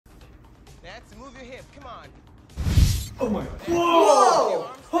That's move your hip. Come on. Oh my god. Whoa!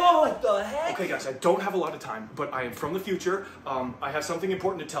 Oh, what the heck? Okay guys, I don't have a lot of time, but I am from the future. I have something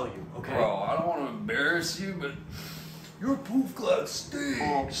important to tell you, okay? Bro, I don't want to embarrass you, but your poof cloud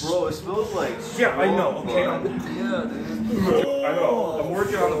stinks. Oh, bro, it smells like... Yeah, I know, okay? Yeah, dude. I know. I'm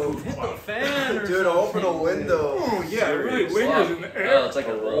working on the poof cloud. Fan or dude, open a window. Oh, yeah, it really lingers in the air. Yeah, it's like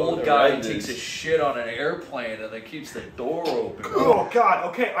an old guy who takes a shit on an airplane and then keeps the door open. Oh god,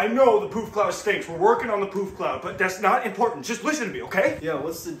 okay, I know the poof cloud stinks. We're working on the poof cloud, but that's not important. Just listen to me, okay? Yeah,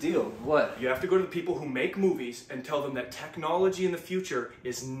 what's the deal? What? You have to go to the people who make movies and tell them that technology in the future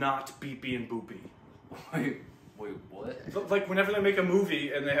is not beepy and boopy. Wait, what? Like whenever they make a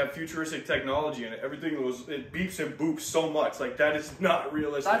movie and they have futuristic technology in it, everything it beeps and boops so much. Like that is not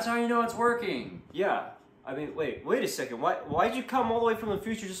realistic. That's how you know it's working. Yeah. I mean, wait a second. Why'd you come all the way from the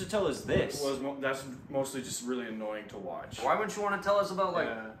future just to tell us this? That's mostly just really annoying to watch. Why wouldn't you want to tell us about like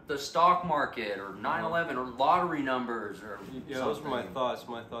the stock market or 9/11 or lottery numbers or yeah, those were my thoughts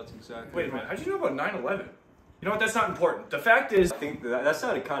exactly. Wait a minute, how'd you know about 9/11? You know what, that's not important. The fact is... I think that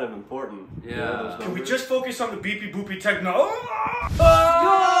sounded kind of important. Yeah. Can we just focus on the beepy boopy technology?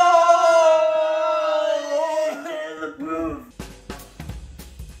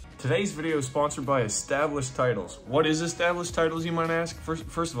 Today's video is sponsored by Established Titles. What is Established Titles, you might ask?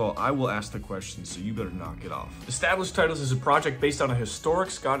 First of all, I will ask the question, so you better knock it off. Established Titles is a project based on a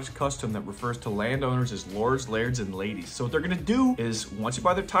historic Scottish custom that refers to landowners as lords, lairds, and ladies. So what they're gonna do is, once you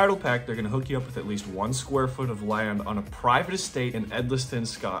buy their title pack, they're gonna hook you up with at least 1 square foot of land on a private estate in Edliston,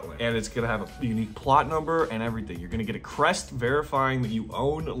 Scotland. And it's gonna have a unique plot number and everything. You're gonna get a crest verifying that you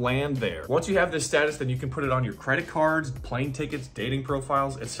own land there. Once you have this status, then you can put it on your credit cards, plane tickets, dating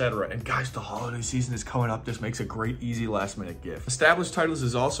profiles, etc. And guys, the holiday season is coming up. This makes a great, easy last-minute gift. Established Titles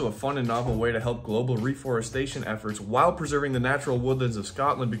is also a fun and novel way to help global reforestation efforts while preserving the natural woodlands of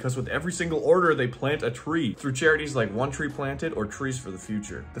Scotland, because with every single order, they plant a tree through charities like One Tree Planted or Trees for the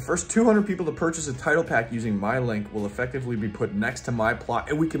Future. The first 200 people to purchase a title pack using my link will effectively be put next to my plot,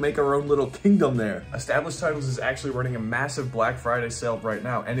 and we can make our own little kingdom there. Established Titles is actually running a massive Black Friday sale right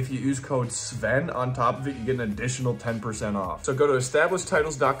now, and if you use code SVEN on top of it, you get an additional 10% off. So go to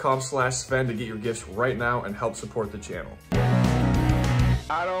establishedtitles.com/Sven to get your gifts right now and help support the channel.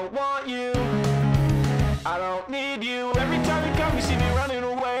 I don't want you. I don't need you.